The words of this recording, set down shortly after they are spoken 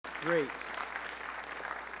Great.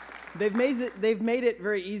 They've made it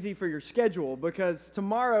very easy for your schedule because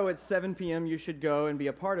tomorrow at 7 p.m. you should go and be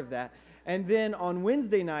a part of that. And then on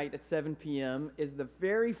Wednesday night at 7 p.m. is the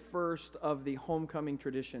very first of the homecoming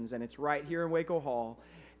traditions, and it's right here in Waco Hall.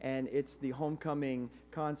 And it's the homecoming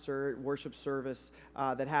concert, worship service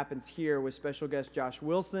that happens here with special guest Josh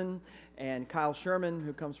Wilson and Kyle Sherman,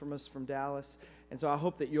 who comes from us from Dallas. And so I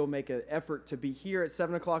hope that you'll make an effort to be here at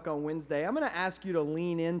 7 o'clock on Wednesday. I'm going to ask you to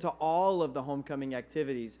lean into all of the homecoming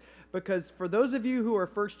activities because for those of you who are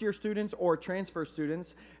first-year students or transfer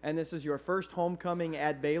students, and this is your first homecoming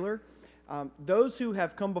at Baylor, those who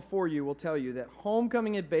have come before you will tell you that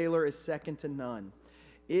homecoming at Baylor is second to none.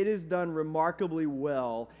 It is done remarkably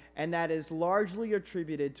well, and that is largely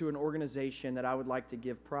attributed to an organization that I would like to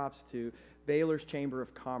give props to, Baylor's Chamber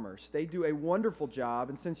of Commerce. They do a wonderful job,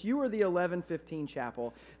 and since you are the 11-15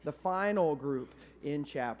 chapel, the final group in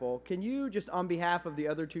chapel, can you just on behalf of the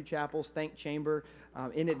other two chapels thank Chamber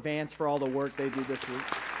in advance for all the work they do this week?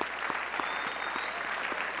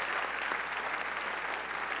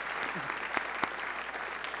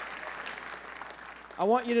 I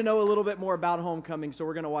want you to know a little bit more about homecoming, so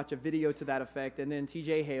we're going to watch a video to that effect, and then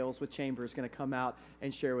TJ Hales with Chamber is going to come out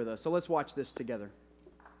and share with us. So let's watch this together.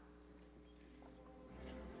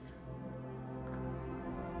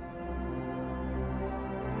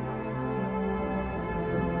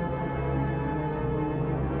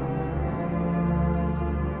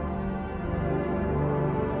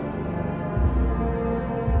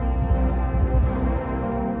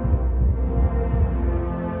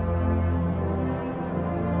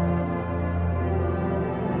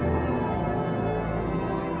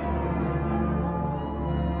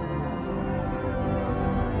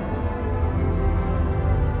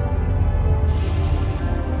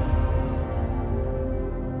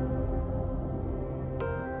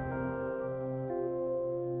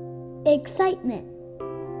 Excitement,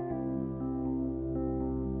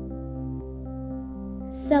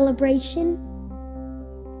 celebration,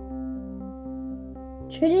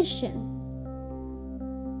 tradition,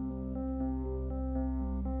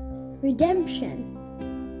 redemption,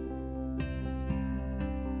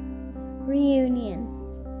 reunion,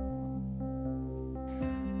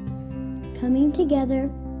 coming together,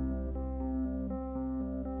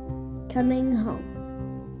 coming home.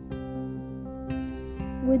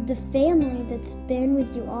 With the family that's been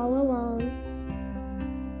with you all along,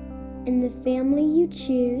 and the family you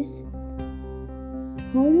choose,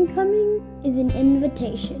 homecoming is an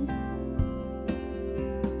invitation.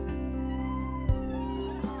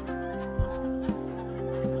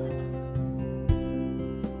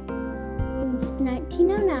 Since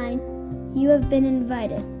 1909, you have been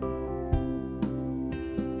invited.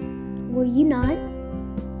 Will you not,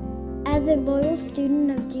 as a loyal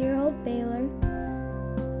student of dear old Baylor,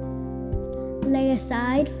 lay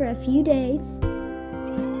aside for a few days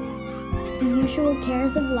the usual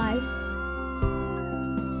cares of life,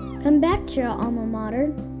 come back to your alma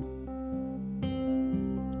mater,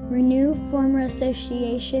 renew former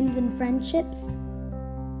associations and friendships,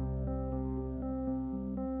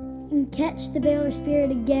 and catch the Baylor spirit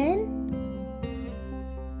again?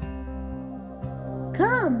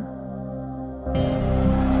 Come!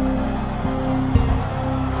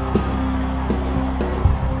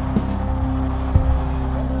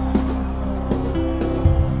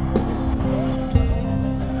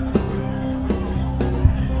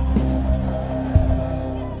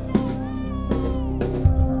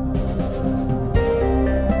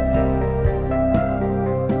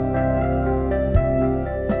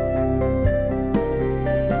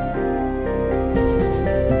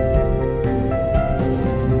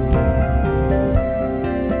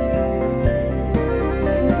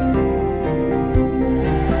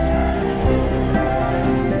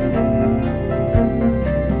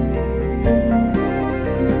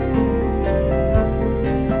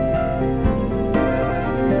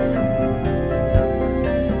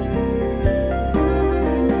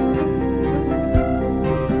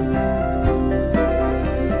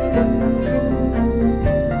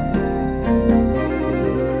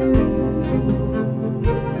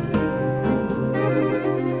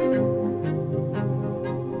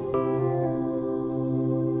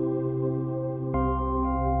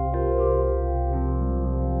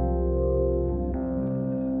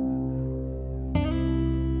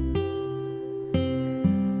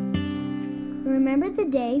 Remember the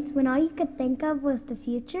days when all you could think of was the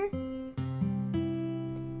future?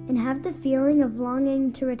 And have the feeling of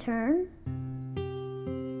longing to return?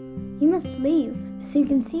 You must leave so you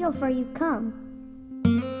can see how far you've come.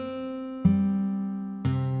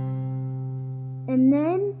 And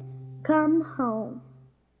then come home.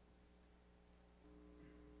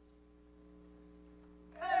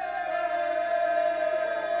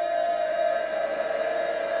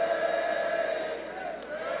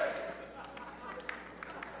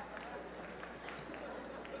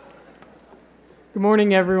 Good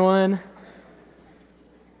morning, everyone.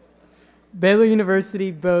 Baylor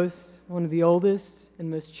University boasts one of the oldest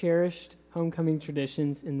and most cherished homecoming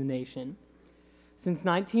traditions in the nation. Since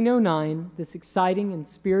 1909, this exciting and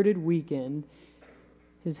spirited weekend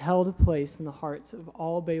has held a place in the hearts of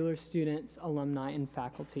all Baylor students, alumni, and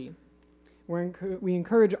faculty. We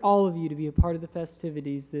encourage all of you to be a part of the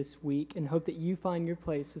festivities this week and hope that you find your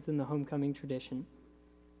place within the homecoming tradition.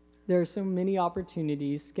 There are so many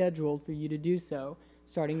opportunities scheduled for you to do so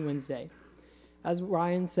starting Wednesday. As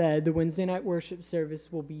Ryan said, the Wednesday night worship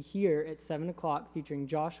service will be here at 7 o'clock featuring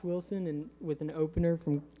Josh Wilson and with an opener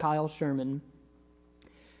from Kyle Sherman.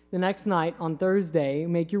 The next night, on Thursday,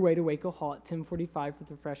 make your way to Waco Hall at 10:45 for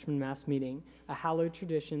the freshman mass meeting, a hallowed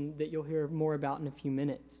tradition that you'll hear more about in a few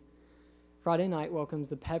minutes. Friday night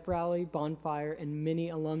welcomes the pep rally, bonfire, and many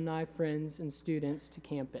alumni, friends, and students to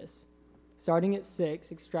campus. Starting at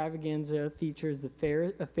 6, Extravaganza features a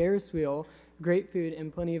Ferris wheel, great food,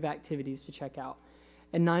 and plenty of activities to check out.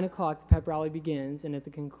 At 9 o'clock, the pep rally begins, and at the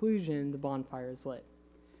conclusion, the bonfire is lit.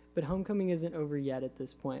 But homecoming isn't over yet at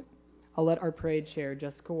this point. I'll let our parade chair,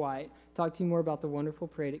 Jessica White, talk to you more about the wonderful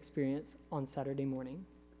parade experience on Saturday morning.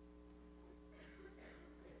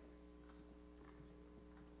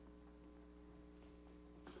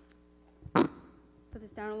 Put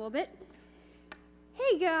this down a little bit.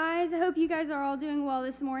 Hey guys, I hope you guys are all doing well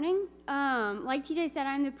this morning. Like TJ said,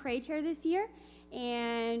 I'm the parade chair this year,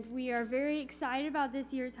 and we are very excited about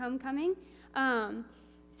this year's homecoming.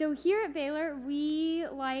 So here at Baylor, we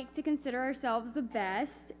like to consider ourselves the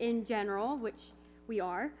best in general, which we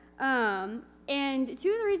are. And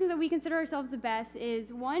two of the reasons that we consider ourselves the best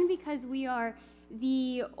is, one, because we are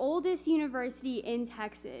the oldest university in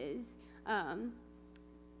Texas.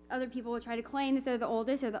 Other people will try to claim that they're the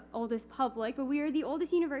oldest or the oldest public, but we are the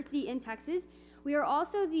oldest university in Texas. We are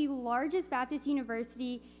also the largest Baptist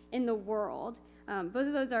university in the world. Both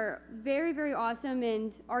of those are very, very awesome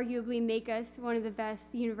and arguably make us one of the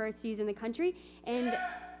best universities in the country. And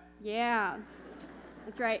yeah,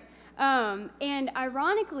 that's right. And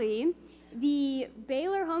ironically, the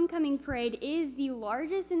Baylor Homecoming Parade is the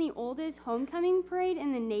largest and the oldest homecoming parade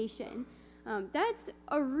in the nation. That's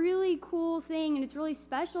a really cool thing, and it's really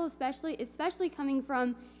special, especially coming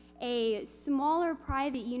from a smaller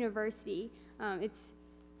private university. It's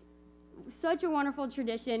such a wonderful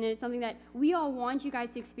tradition, and it's something that we all want you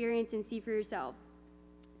guys to experience and see for yourselves.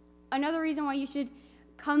 Another reason why you should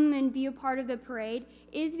come and be a part of the parade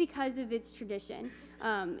is because of its tradition.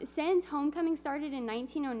 Since homecoming started in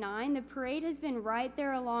 1909, the parade has been right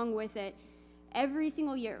there along with it every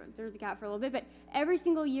single year. There's a gap for a little bit, but every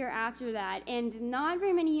single year after that. And not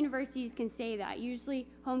very many universities can say that. Usually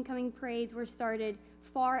homecoming parades were started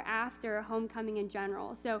far after homecoming in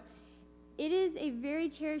general. So it is a very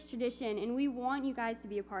cherished tradition, and we want you guys to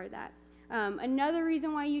be a part of that. Another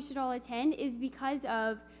reason why you should all attend is because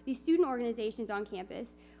of the student organizations on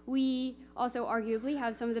campus. We also arguably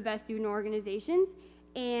have some of the best student organizations,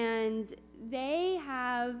 and they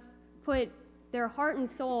have put their heart and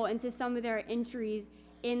soul into some of their entries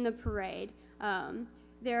in the parade.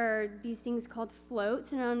 There are these things called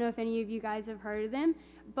floats, and I don't know if any of you guys have heard of them,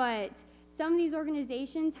 but some of these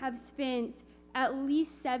organizations have spent at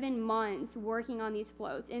least 7 months working on these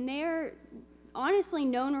floats, and they're honestly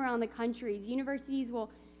known around the country. Universities will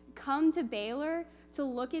come to Baylor to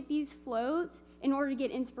look at these floats in order to get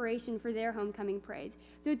inspiration for their homecoming parades.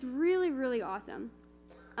 So it's really, really awesome.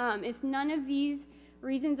 If none of these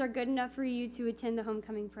reasons are good enough for you to attend the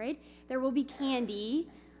homecoming parade, there will be candy,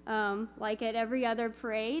 like at every other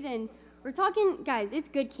parade, and we're talking, guys, it's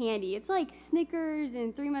good candy. It's like Snickers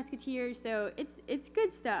and Three Musketeers, so it's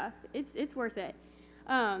good stuff. It's worth it.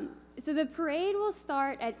 So the parade will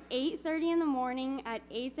start at 8:30 in the morning at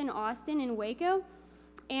 8th and Austin in Waco,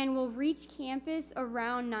 and will reach campus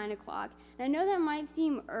around 9 o'clock. And I know that might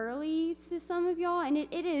seem early to some of y'all, and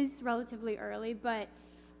it is relatively early, but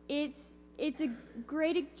it's a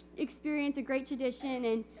great experience, a great tradition,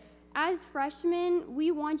 and as freshmen,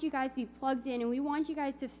 we want you guys to be plugged in, and we want you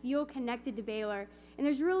guys to feel connected to Baylor. And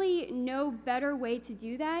there's really no better way to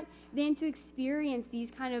do that than to experience these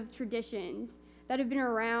kind of traditions that have been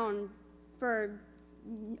around for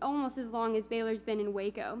almost as long as Baylor's been in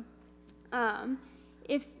Waco.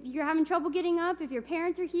 If you're having trouble getting up, if your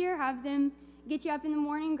parents are here, have them get you up in the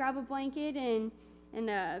morning, grab a blanket, and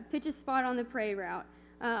pitch a spot on the parade route.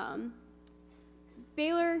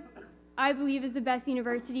 Baylor, I believe, is the best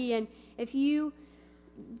university, and if you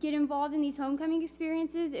get involved in these homecoming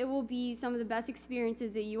experiences, it will be some of the best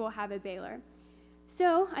experiences that you will have at Baylor.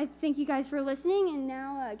 So I thank you guys for listening, and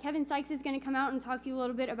now Kevin Sykes is going to come out and talk to you a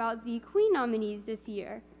little bit about the Queen nominees this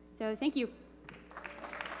year. So thank you.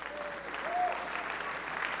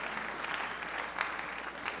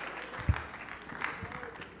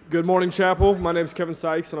 Good morning, Chapel. My name is Kevin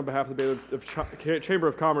Sykes, and on behalf of the Baylor Chamber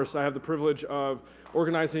of Commerce, I have the privilege of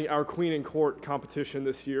organizing our Queen in Court competition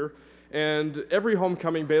this year. And every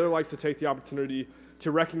homecoming, Baylor likes to take the opportunity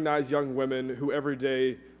to recognize young women who every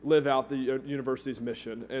day live out the university's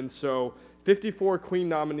mission. And so 54 Queen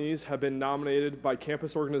nominees have been nominated by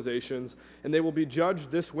campus organizations, and they will be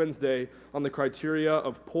judged this Wednesday on the criteria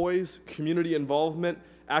of poise, community involvement,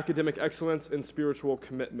 academic excellence, and spiritual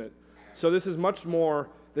commitment. So this is much more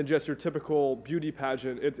than just your typical beauty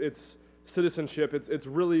pageant. It's citizenship. It's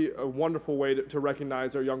really a wonderful way to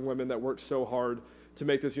recognize our young women that work so hard to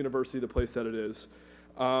make this university the place that it is.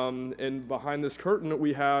 And behind this curtain,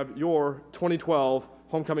 we have your 2012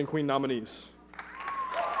 Homecoming Queen nominees.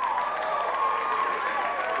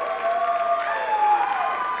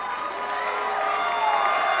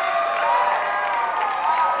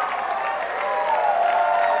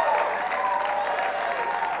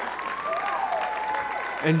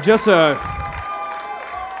 And just a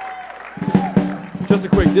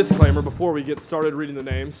quick disclaimer before we get started reading the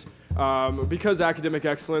names. Because academic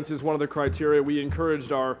excellence is one of the criteria, we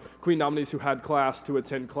encouraged our Queen nominees who had class to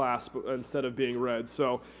attend class instead of being read.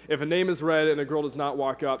 So if a name is read and a girl does not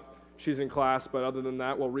walk up, she's in class, but other than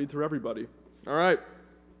that, we'll read through everybody. All right,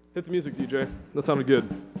 hit the music, DJ. That sounded good.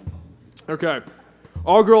 Okay,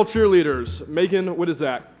 all-girl cheerleaders, Megan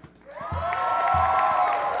Wittizak.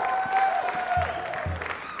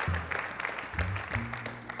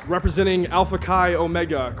 Representing Alpha Chi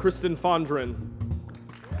Omega, Kristen Fondren.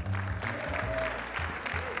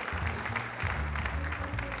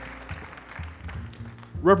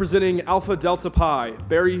 Representing Alpha Delta Pi,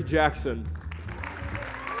 Barry Jackson.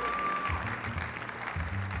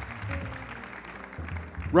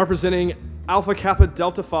 Representing Alpha Kappa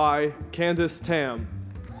Delta Phi, Candace Tam.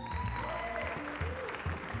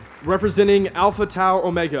 Representing Alpha Tau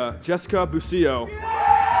Omega, Jessica Bucio.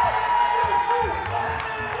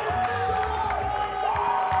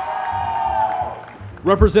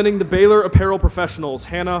 Representing the Baylor Apparel Professionals,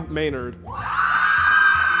 Hannah Maynard.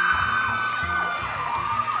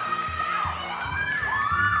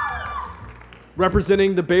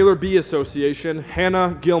 Representing the Baylor Bee Association,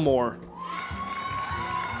 Hannah Gilmore.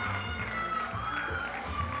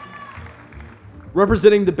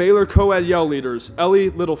 Representing the Baylor Co-Ed Yell Leaders, Ellie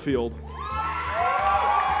Littlefield.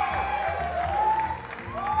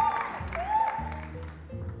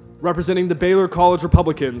 Representing the Baylor College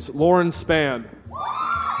Republicans, Lauren Spann.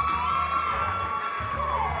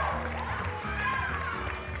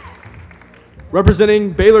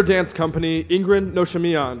 Representing Baylor Dance Company, Ingrid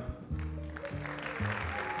Noshamian.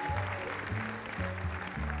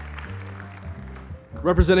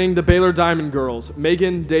 Representing the Baylor Diamond Girls,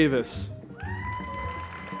 Megan Davis.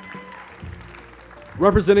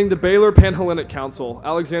 Representing the Baylor Panhellenic Council,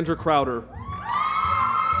 Alexandra Crowder.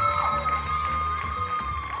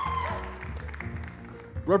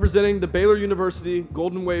 Representing the Baylor University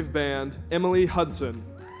Golden Wave Band, Emily Hudson.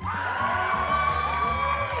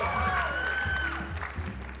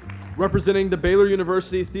 Representing the Baylor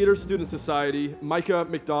University Theater Student Society, Micah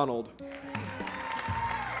McDonald.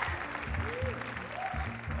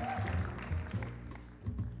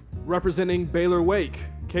 Representing Baylor Wake,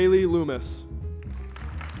 Kaylee Loomis.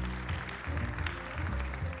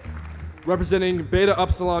 Representing Beta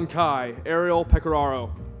Upsilon Chi, Ariel Pecoraro.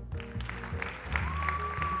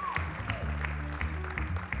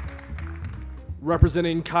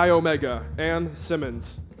 Representing Chi Omega, Ann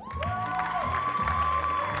Simmons.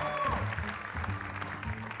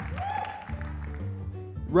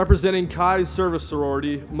 Representing Chi's Service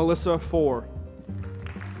Sorority, Melissa Four.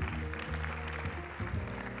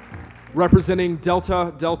 Representing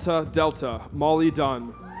Delta Delta Delta, Molly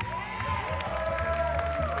Dunn.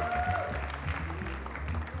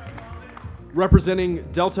 Representing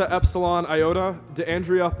Delta Epsilon Iota,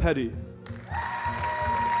 DeAndrea Petty.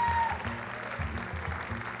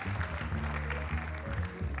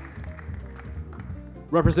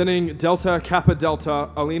 Representing Delta Kappa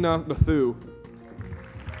Delta, Alina Nathu.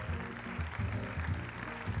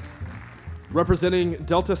 Representing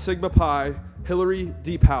Delta Sigma Pi, Hillary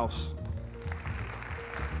Deephouse.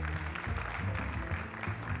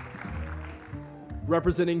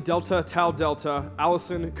 Representing Delta Tau Delta,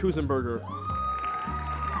 Allison Kusenberger.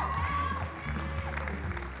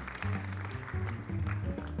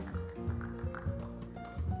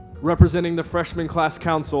 Representing the Freshman Class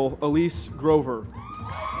Council, Elise Grover.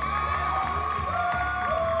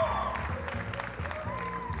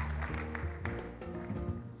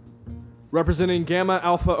 Representing Gamma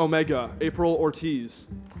Alpha Omega, April Ortiz.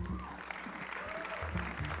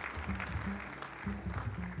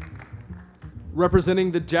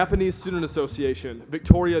 Representing the Japanese Student Association,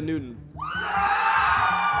 Victoria Newton.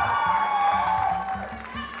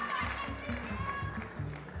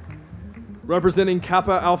 Representing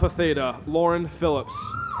Kappa Alpha Theta, Lauren Phillips.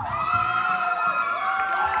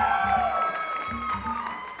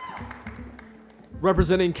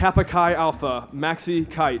 Representing Kappa Chi Alpha, Maxie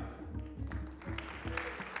Kite.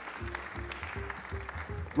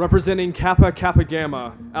 Representing Kappa Kappa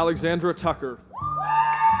Gamma, Alexandra Tucker.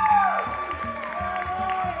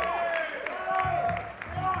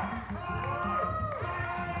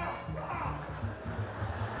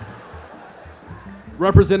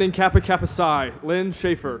 Representing Kappa Kappa Psi, Lynn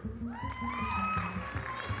Schaefer.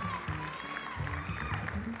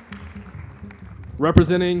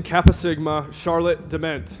 Representing Kappa Sigma, Charlotte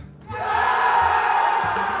Dement.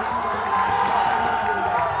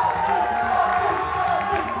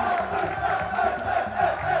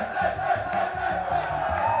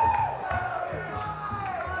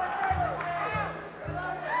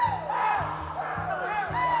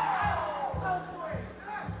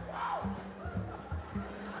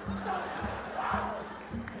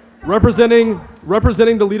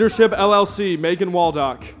 Representing the Leadership LLC, Megan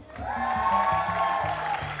Waldock.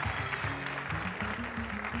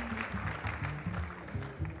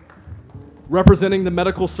 Representing the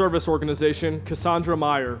Medical Service Organization, Cassandra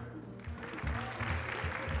Meyer.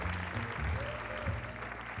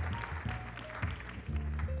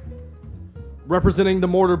 Representing the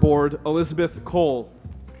Mortar Board, Elizabeth Cole.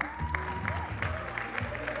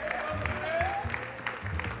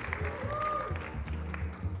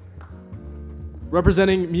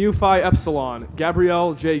 Representing Mu Phi Epsilon,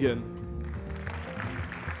 Gabrielle Jagan.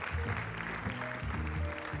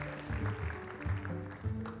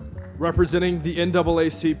 Representing the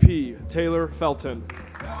NAACP, Taylor Felton.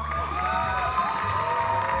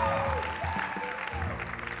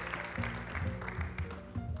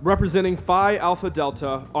 Representing Phi Alpha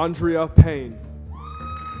Delta, Andrea Payne.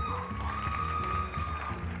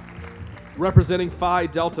 Representing Phi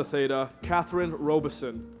Delta Theta, Catherine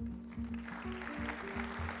Robeson.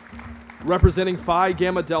 Representing Phi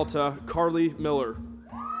Gamma Delta, Carly Miller.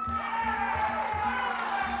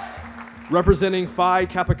 Representing Phi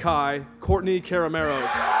Kappa Chi, Courtney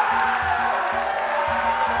Carameros.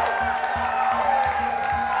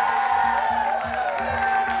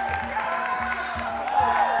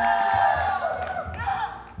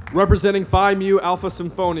 Representing Phi Mu Alpha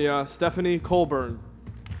Symphonia, Stephanie Colburn.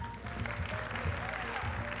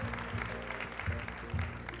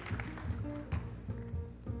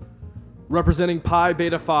 Representing Pi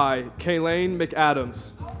Beta Phi, Kayleen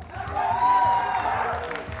McAdams.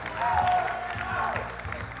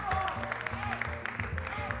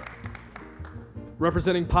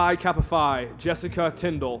 Representing Pi Kappa Phi, Jessica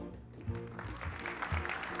Tyndall.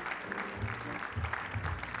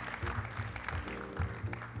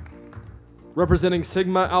 Representing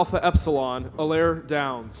Sigma Alpha Epsilon, Alaire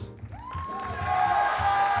Downs.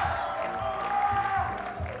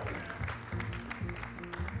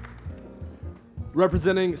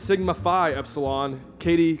 Representing Sigma Phi Epsilon,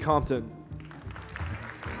 Katie Compton.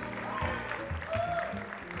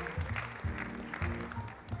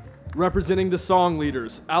 Representing the song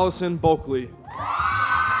leaders, Allison Bulkley.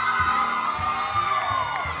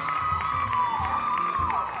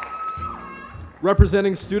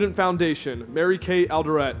 Representing Student Foundation, Mary Kay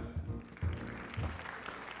Alderette.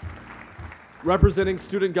 Representing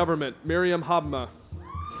Student Government, Miriam Habma.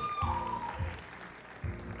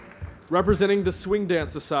 Representing the Swing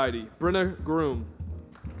Dance Society, Brenna Groom.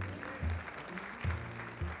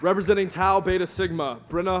 Representing Tau Beta Sigma,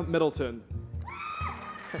 Brenna Middleton.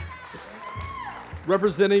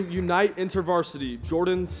 Representing Unite InterVarsity,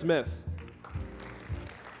 Jordan Smith.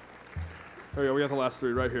 There we go, we got the last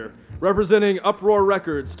three right here. Representing Uproar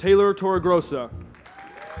Records, Taylor Torregrosa.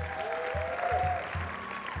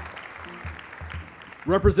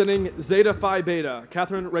 Representing Zeta Phi Beta,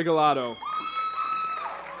 Catherine Regalado.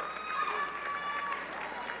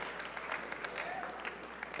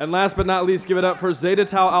 And last but not least, give it up for Zeta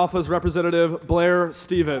Tau Alpha's representative, Blair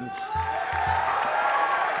Stevens.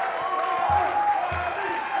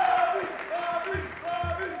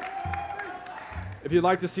 If you'd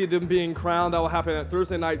like to see them being crowned, that will happen at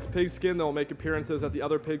Thursday night's Pigskin. They'll make appearances at the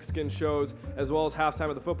other Pigskin shows, as well as halftime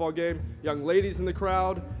at the football game. Young ladies in the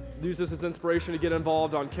crowd, use this as inspiration to get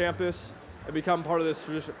involved on campus and become part of this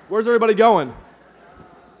tradition. Where's everybody going?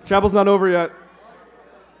 Chapel's not over yet.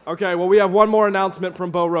 Okay, well, we have one more announcement from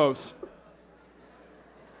Bo Rose.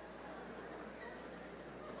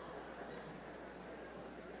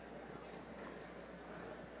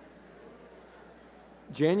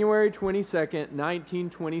 January 22nd,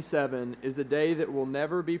 1927 is a day that will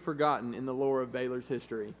never be forgotten in the lore of Baylor's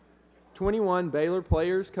history. 21 Baylor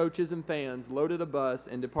players, coaches, and fans loaded a bus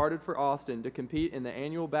and departed for Austin to compete in the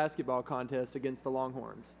annual basketball contest against the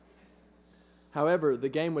Longhorns. However, the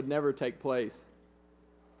game would never take place.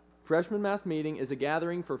 Freshman Mass Meeting is a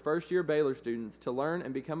gathering for first-year Baylor students to learn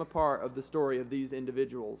and become a part of the story of these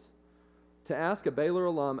individuals. To ask a Baylor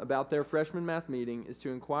alum about their Freshman Mass Meeting is to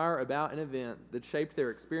inquire about an event that shaped their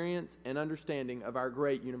experience and understanding of our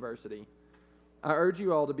great university. I urge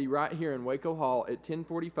you all to be right here in Waco Hall at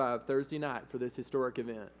 10:45 Thursday night for this historic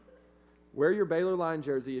event. Wear your Baylor line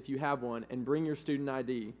jersey if you have one and bring your student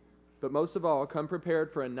ID. But most of all, come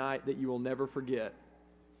prepared for a night that you will never forget.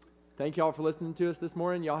 Thank you all for listening to us this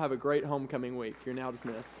morning. Y'all have a great homecoming week. You're now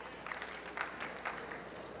dismissed.